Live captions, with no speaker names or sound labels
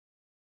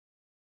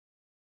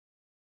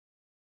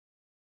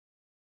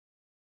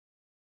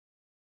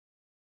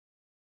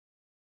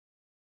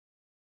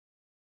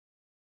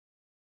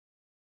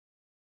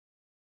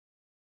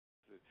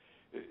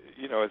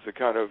as a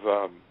kind of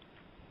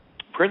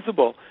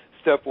principle,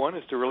 step one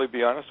is to really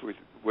be honest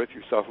with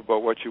yourself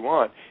about what you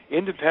want,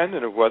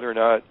 independent of whether or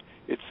not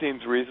it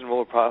seems reasonable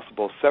or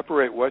possible.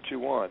 Separate what you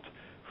want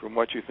from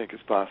what you think is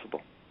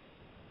possible.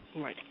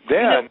 Right.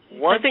 Then,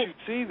 once you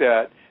see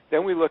that,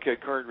 then we look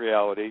at current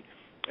reality,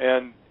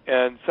 and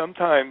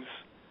sometimes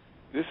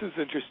this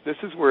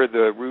is where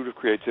the root of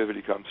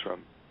creativity comes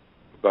from,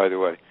 by the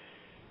way,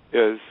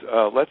 is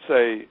let's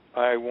say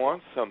I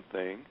want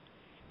something,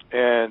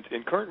 and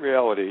in current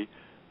reality,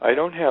 I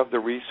don't have the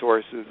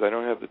resources, I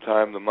don't have the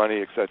time, the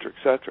money, et cetera,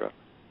 et cetera.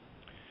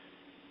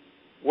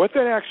 What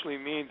that actually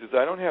means is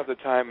I don't have the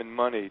time and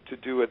money to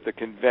do it the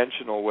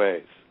conventional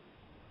ways.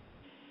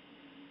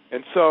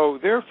 And so,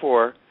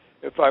 therefore,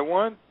 if I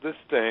want this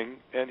thing,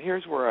 and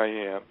here's where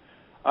I am,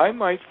 I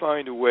might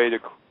find a way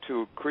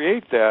to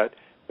create that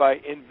by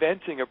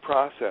inventing a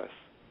process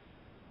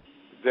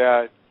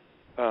that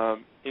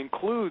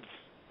includes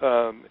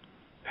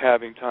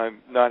having time,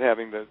 not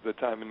having the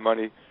time and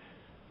money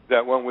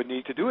that one would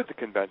need to do it the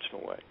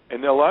conventional way.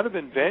 And a lot of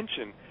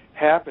invention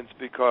happens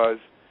because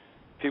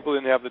people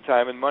didn't have the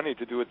time and money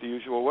to do it the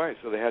usual way,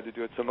 so they had to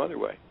do it some other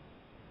way.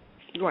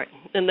 Right,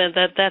 and then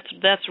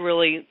that's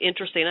really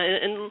interesting.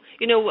 And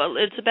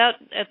it's about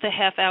at the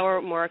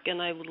half-hour mark,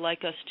 and I would like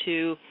us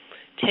to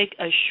take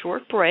a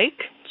short break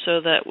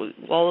so that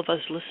all of us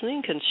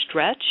listening can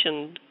stretch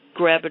and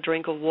grab a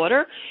drink of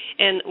water.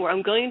 And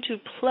I'm going to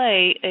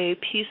play a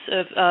piece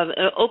of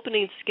an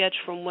opening sketch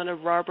from one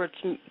of Robert's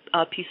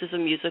pieces of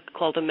music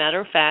called "A Matter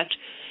of Fact,"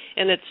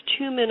 and it's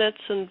 2 minutes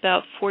and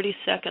about 40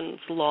 seconds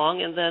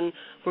long. And then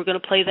we're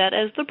going to play that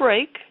as the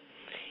break.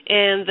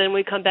 And then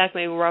we come back,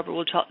 maybe Robert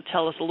will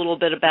tell us a little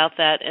bit about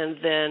that, and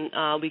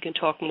then we can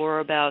talk more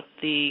about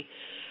the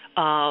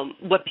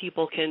what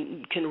people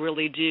can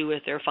really do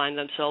if they find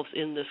themselves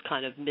in this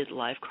kind of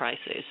midlife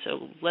crisis.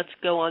 So let's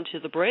go on to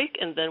the break,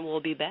 and then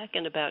we'll be back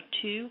in about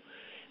 2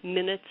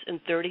 minutes and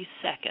 30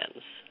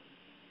 seconds.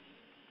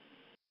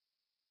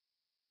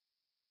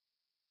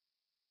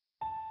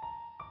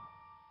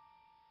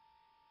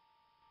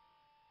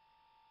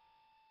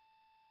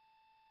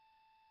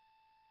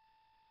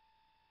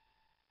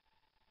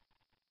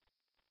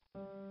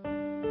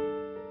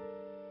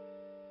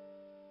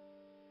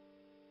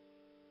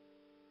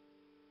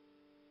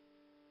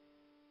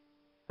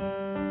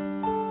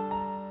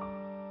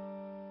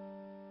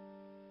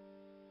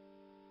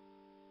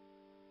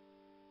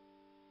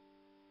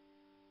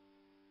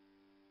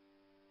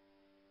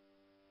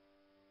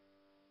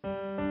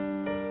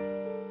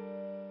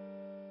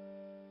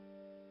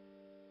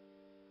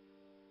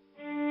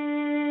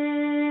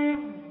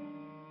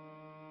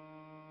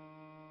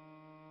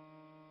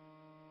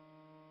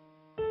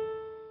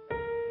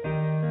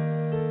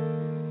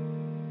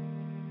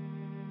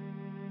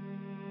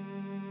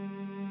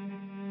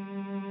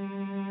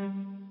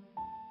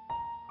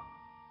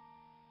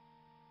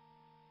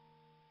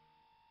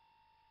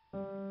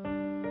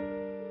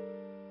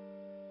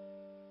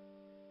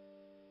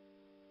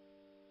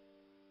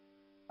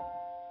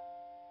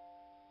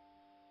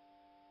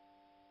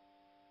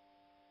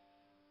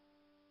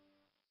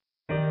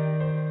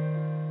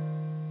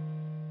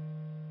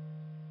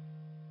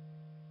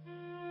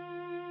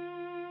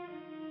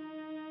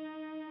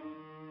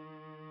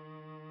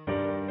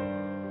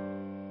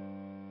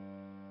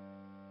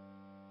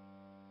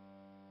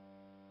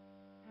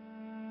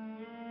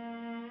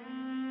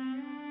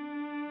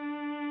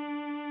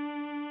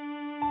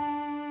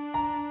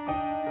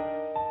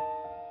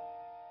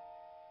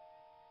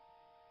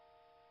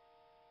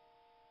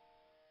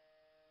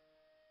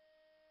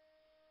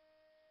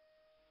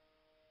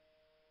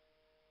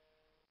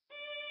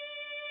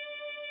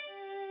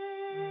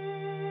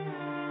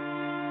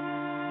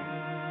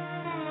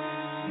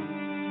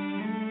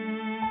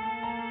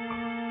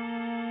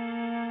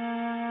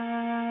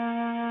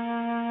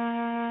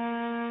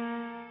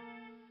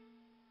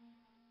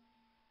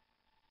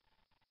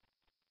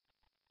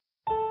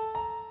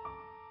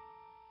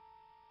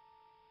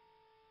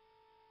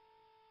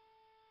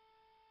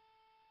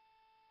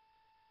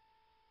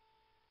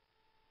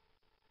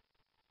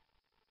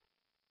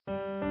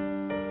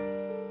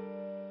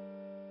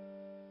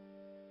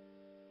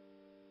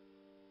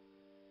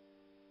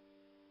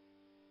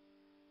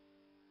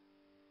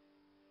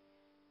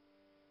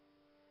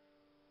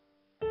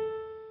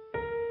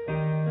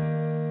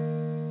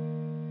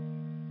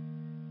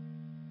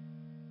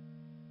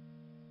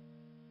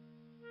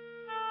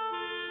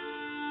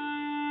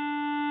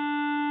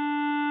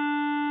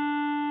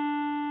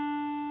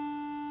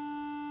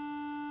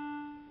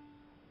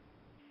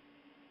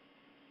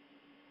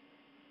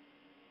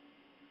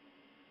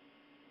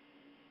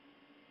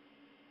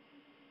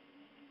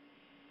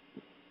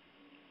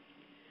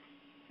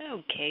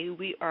 Okay,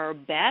 we are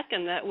back,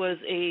 and that was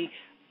a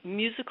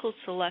musical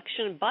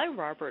selection by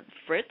Robert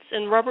Fritz.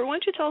 And Robert, why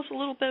don't you tell us a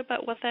little bit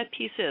about what that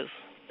piece is?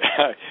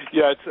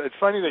 Yeah, it's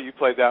funny that you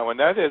played that one.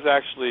 That is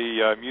actually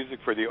music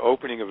for the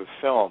opening of a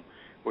film,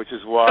 which is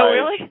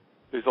why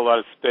there's a lot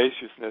of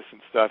spaciousness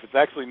and stuff. It's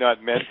actually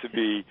not meant to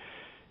be,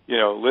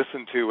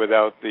 listened to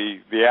without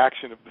the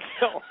action of the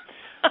film.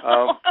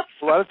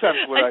 A lot of times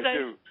what I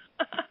do,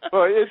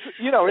 well,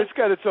 it's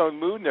got its own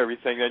mood and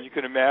everything, and you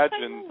can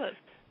imagine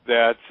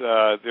that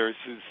there's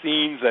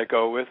scenes that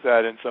go with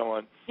that and so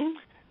on. Mm-hmm.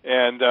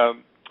 And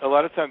a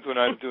lot of times when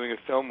I'm doing a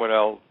film,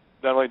 not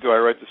only do I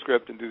write the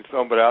script and do the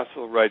film, but I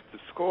also write the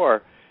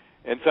score.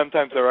 And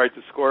sometimes I write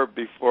the score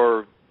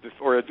before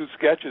I do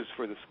sketches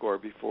for the score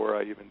before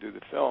I even do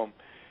the film.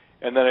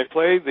 And then I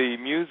play the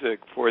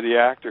music for the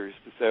actors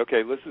to say,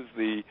 okay, this is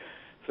the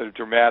sort of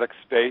dramatic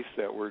space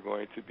that we're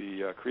going to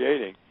be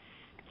creating.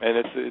 And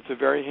it's a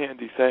very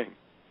handy thing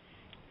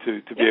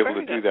to be able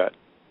to do that.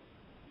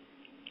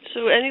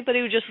 So anybody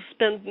who just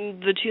spent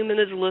the 2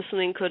 minutes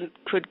listening could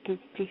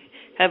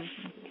have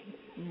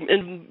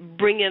and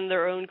bring in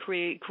their own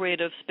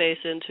creative space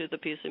into the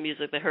piece of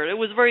music they heard. It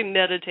was very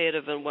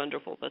meditative and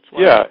wonderful. That's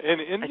why. Yeah,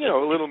 and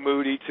a little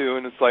moody too,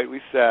 and slightly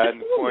sad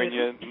and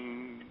poignant,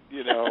 and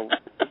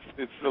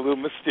it's a little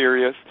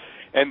mysterious,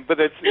 but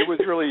it was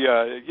really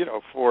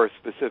for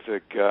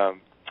specific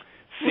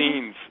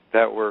scenes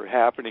that were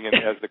happening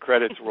as the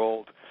credits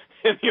rolled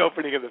in the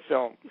opening of the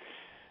film.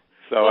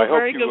 So I hope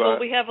very good. Well,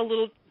 we have a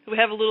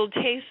little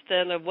taste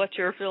then of what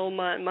your film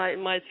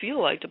might feel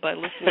like by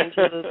listening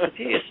to the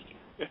piece.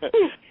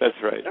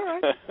 That's right. All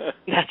right.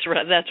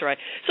 That's right.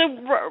 So,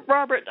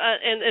 Robert,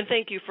 and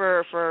thank you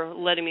for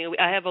letting me.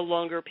 I have a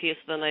longer piece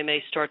than I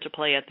may start to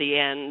play at the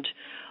end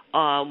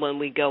when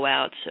we go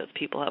out, so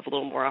people have a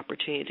little more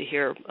opportunity to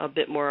hear a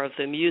bit more of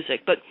the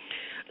music. But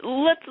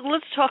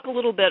let's talk a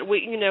little bit.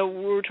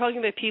 We're talking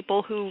about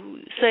people who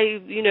say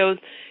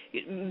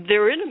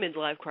they're in a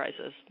midlife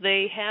crisis.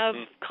 They have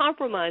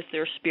compromised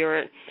their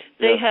spirit.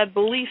 They have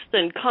beliefs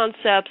and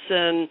concepts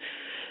and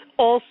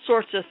all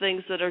sorts of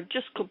things that are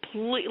just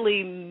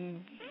completely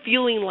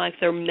feeling like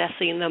they're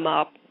messing them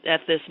up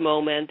at this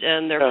moment,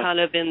 and they're kind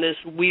of in this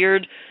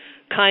weird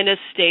kind of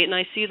state. And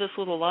I see this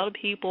with a lot of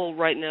people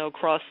right now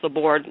across the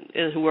board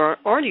who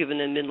aren't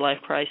even in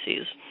midlife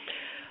crises.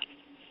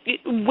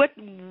 What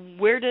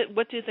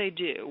do they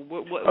do?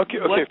 Okay.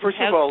 First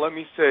of all, let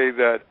me say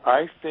that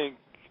I think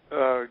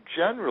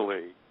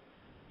generally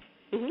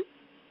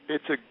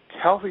it's a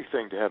healthy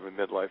thing to have a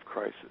midlife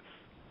crisis.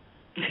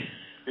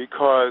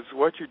 Because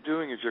what you're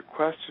doing is you're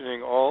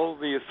questioning all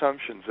the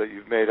assumptions that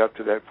you've made up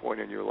to that point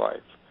in your life.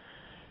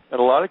 In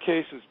a lot of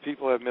cases,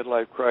 people have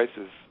midlife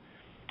crisis.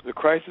 The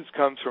crisis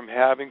comes from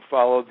having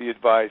followed the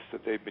advice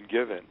that they've been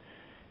given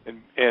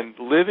and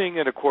living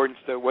in accordance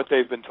to what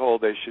they've been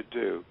told they should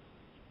do.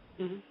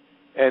 Mm-hmm.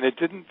 And it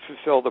didn't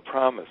fulfill the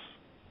promise.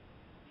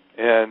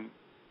 And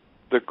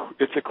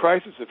it's a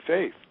crisis of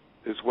faith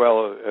as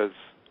well as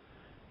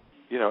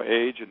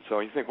age and so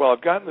on. You think, well,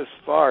 I've gotten this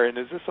far, and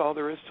is this all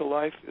there is to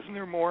life? Isn't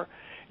there more?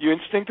 You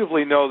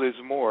instinctively know there's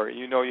more, and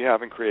you know you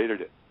haven't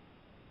created it.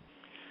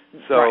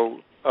 So,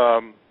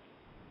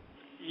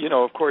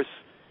 of course,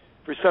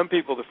 for some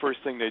people, the first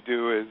thing they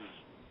do is,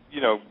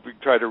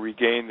 try to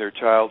regain their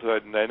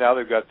childhood, and now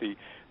they've got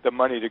the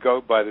money to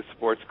go buy the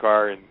sports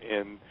car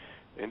and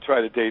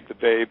try to date the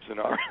babes and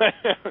all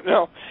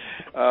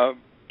that.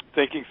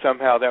 Thinking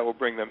somehow that will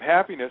bring them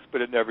happiness,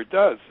 but it never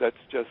does. That's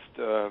just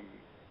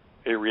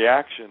a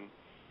reaction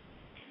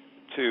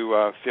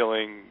to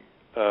feeling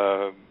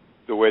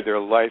the way their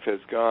life has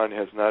gone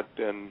has not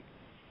been,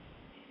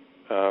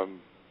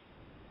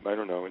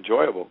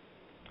 enjoyable.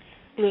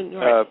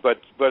 Right.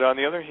 But on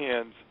the other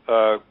hand,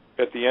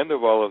 at the end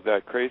of all of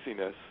that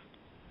craziness,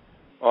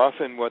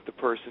 often what the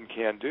person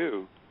can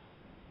do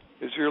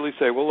is really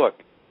say, well, look,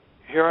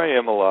 here I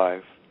am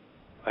alive.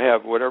 I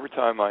have whatever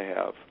time I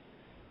have.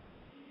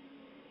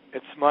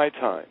 It's my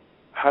time.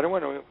 How do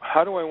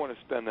I want to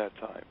spend that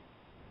time?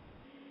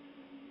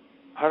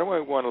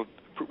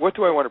 What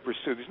do I want to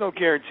pursue? There's no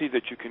guarantee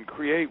that you can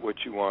create what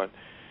you want,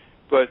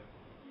 but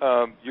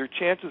your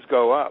chances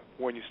go up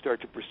when you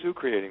start to pursue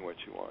creating what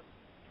you want.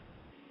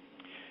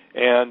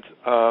 And,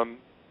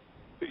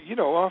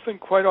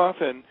 quite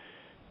often,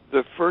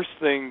 the first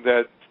thing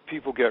that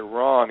people get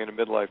wrong in a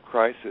midlife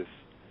crisis,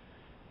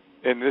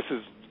 and this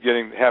is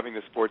having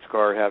the sports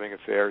car, having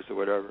affairs or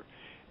whatever,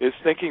 is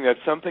thinking that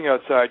something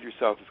outside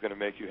yourself is going to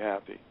make you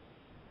happy,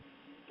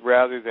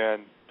 rather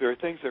than there are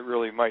things that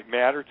really might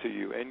matter to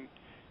you. And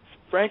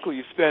frankly,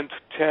 you spend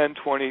 10,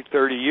 20,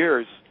 30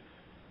 years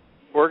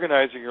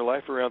organizing your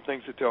life around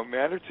things that don't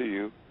matter to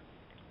you,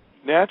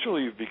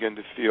 naturally you begin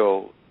to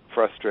feel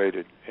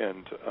frustrated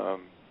and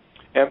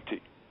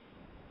empty.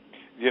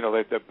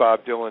 Like that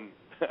Bob Dylan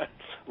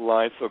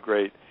line so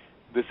great,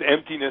 this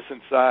emptiness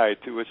inside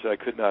to which I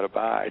could not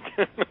abide.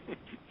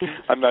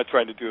 I'm not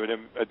trying to do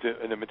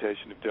an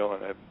imitation of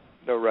Dylan. I have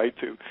no right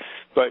to.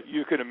 But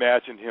you can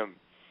imagine him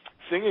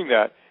singing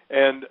that.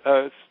 And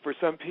for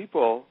some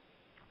people,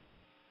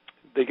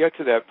 they get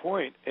to that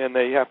point and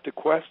they have to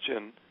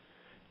question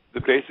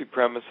the basic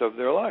premise of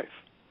their life.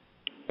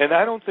 And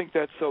I don't think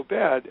that's so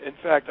bad. In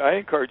fact, I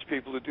encourage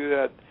people to do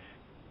that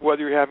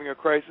whether you're having a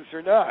crisis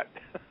or not.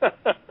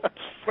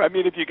 I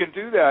mean, if you can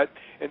do that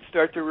and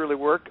start to really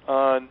work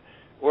on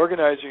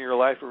organizing your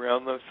life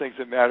around those things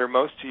that matter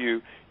most to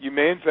you, you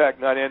may in fact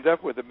not end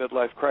up with a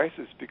midlife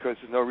crisis because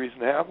there's no reason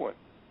to have one.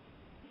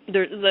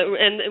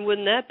 And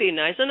wouldn't that be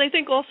nice? And I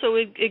think also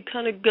it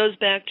kind of goes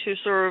back to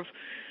sort of,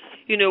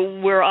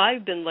 where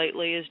I've been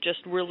lately is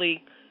just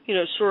really,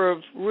 sort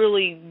of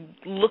really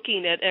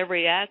looking at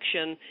every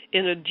action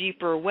in a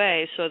deeper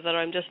way, so that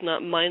I'm just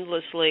not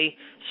mindlessly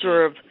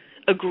sort of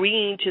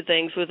agreeing to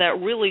things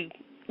without really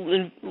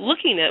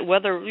looking at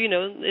whether,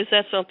 is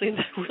that something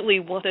that I really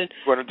want to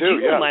do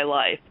in my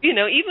life?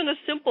 Even a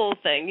simple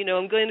thing,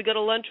 I'm going to go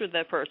to lunch with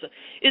that person.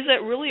 Is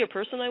that really a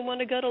person I want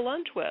to go to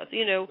lunch with?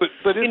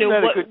 But isn't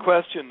that a good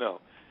question,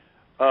 though?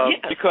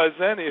 Because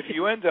then if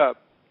you end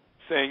up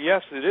saying,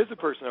 yes, it is a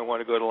person I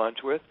want to go to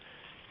lunch with,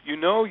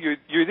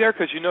 you're there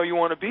because you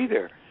want to be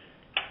there.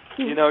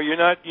 You're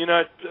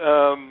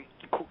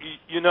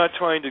not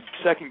trying to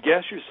second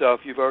guess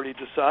yourself. You've already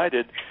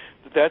decided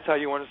that that's how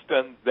you want to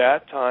spend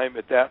that time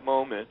at that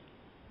moment,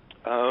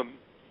 and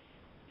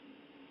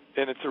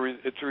it's a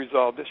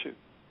resolved issue.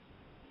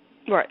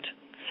 Right.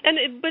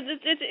 But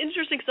it's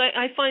interesting because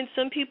I find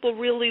some people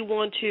really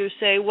want to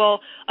say, well,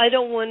 I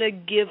don't want to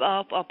give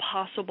up a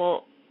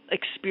possible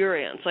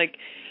experience. Like,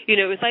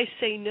 if I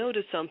say no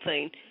to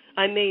something,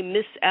 I may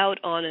miss out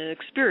on an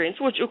experience,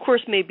 which of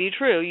course may be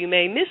true. You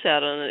may miss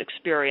out on an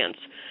experience.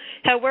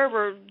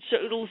 However,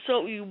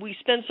 we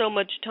spend so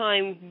much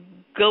time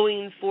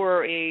going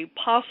for a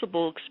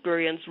possible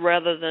experience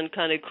rather than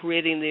kind of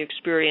creating the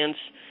experience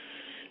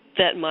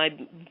that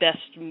might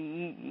best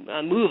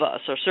move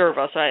us or serve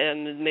us.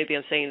 Maybe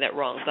I'm saying that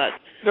wrong, but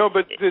no.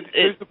 But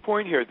here's the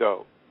point here,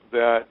 though,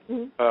 that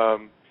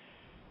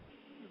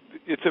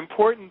it's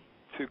important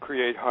to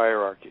create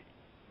hierarchy,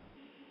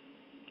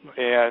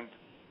 and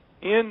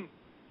in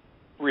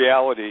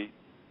reality,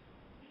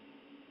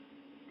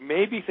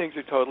 maybe things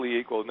are totally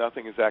equal.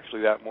 Nothing is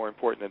actually that more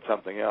important than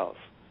something else.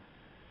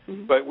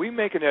 Mm-hmm. But we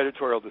make an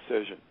editorial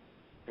decision,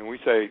 and we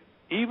say,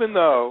 even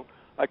though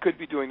I could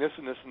be doing this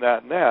and this and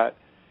that and that,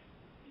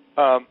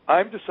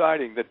 I'm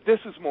deciding that this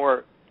is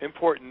more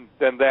important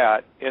than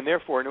that, and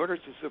therefore, in order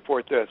to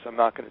support this, I'm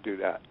not going to do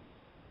that.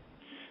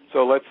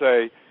 So let's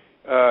say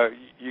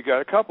you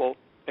got a couple,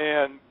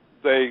 and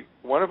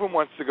one of them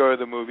wants to go to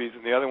the movies,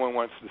 and the other one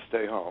wants to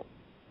stay home.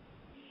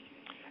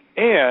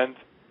 And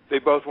they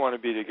both want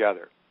to be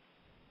together.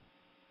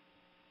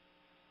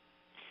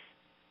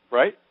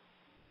 Right?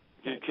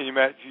 Can you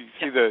imagine? You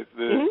see the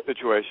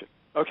situation?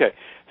 Okay.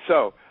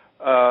 So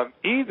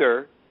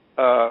either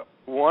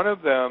one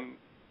of them,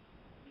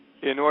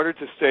 in order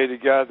to stay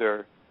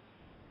together,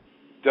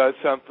 does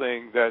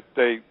something that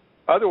they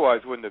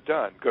otherwise wouldn't have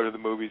done, go to the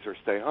movies or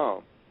stay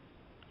home.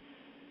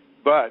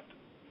 But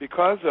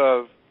because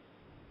of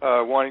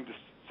wanting to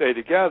stay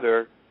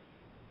together,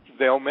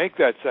 they'll make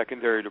that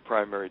secondary to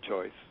primary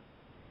choice.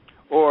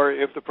 Or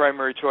if the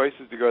primary choice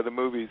is to go to the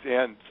movies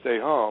and stay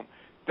home,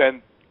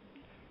 then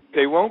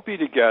they won't be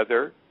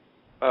together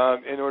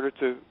in order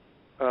to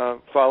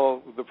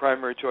follow the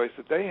primary choice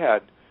that they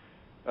had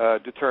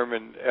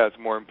determined as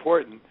more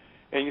important.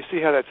 And you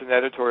see how that's an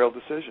editorial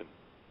decision.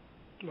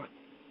 Right.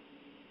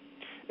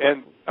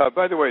 And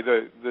by the way,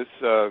 this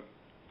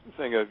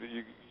thing of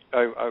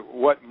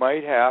what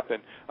might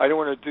happen, I don't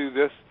want to do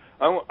this.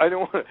 I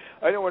don't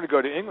want to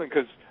go to England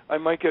because I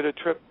might get a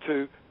trip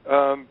to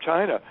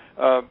China.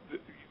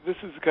 This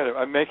is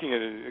I'm making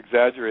it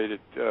exaggerated.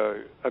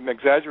 I'm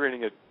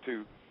exaggerating it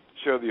to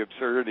show the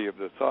absurdity of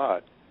the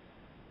thought.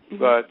 Mm-hmm.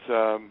 But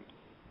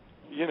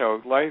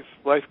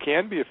life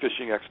can be a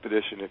fishing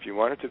expedition if you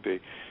want it to be.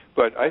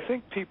 But I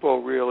think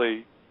people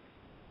really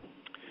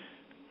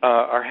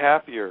are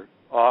happier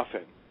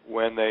often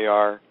when they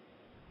are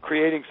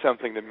creating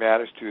something that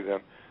matters to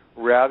them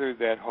rather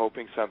than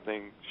hoping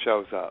something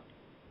shows up.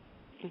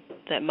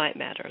 That might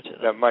matter to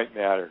them. That might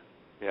matter,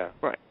 yeah.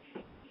 Right.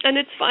 And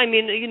it's fine. I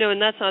mean,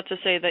 and that's not to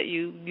say that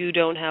you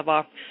don't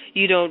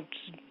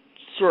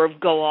sort of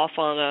go off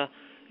on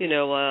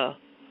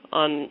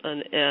an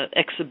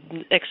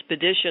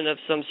expedition of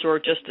some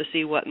sort just to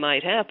see what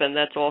might happen.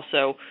 That's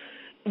also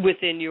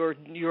within your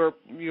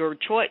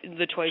choice,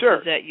 the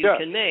choices that you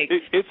can make.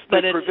 It's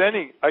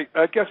preventing.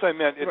 I guess I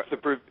meant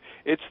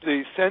it's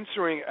the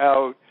censoring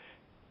out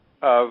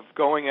of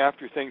going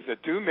after things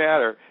that do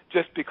matter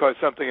just because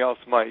something else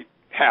might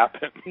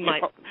happen. I'm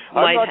not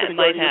going to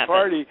go to your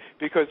party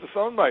because the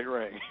phone might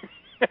ring.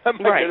 I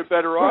might get a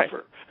better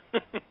offer.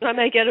 I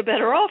may get a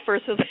better offer.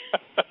 So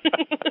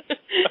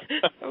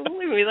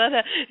believe me,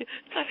 I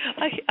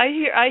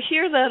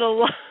hear that a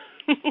lot.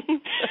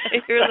 I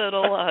hear that a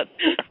lot.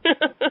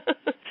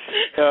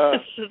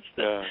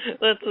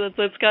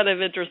 That's kind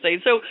of interesting.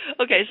 So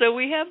so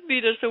we have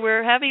so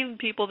we're having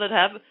people that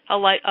have a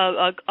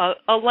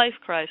life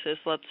crisis,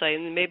 let's say,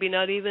 and maybe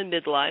not even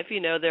midlife.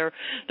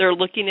 They're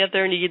looking at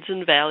their needs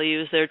and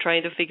values. They're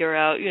trying to figure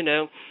out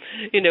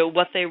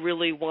what they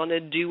really want to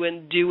do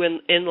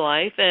in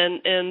life,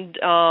 and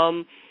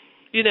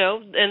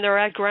and they're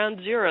at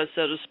ground zero,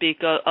 so to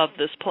speak, of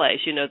this place.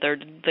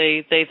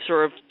 They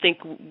sort of think,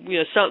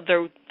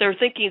 they're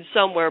thinking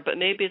somewhere, but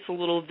maybe it's a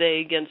little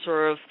vague and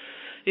sort of,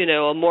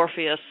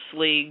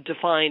 amorphously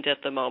defined at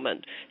the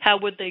moment. How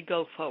would they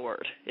go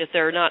forward if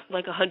they're not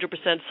like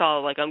 100%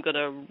 solid? Like I'm going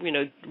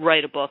to,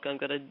 write a book. I'm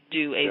going to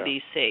do A,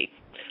 B, C.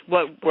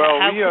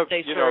 How could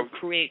they sort of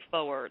create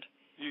forward?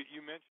 You mentioned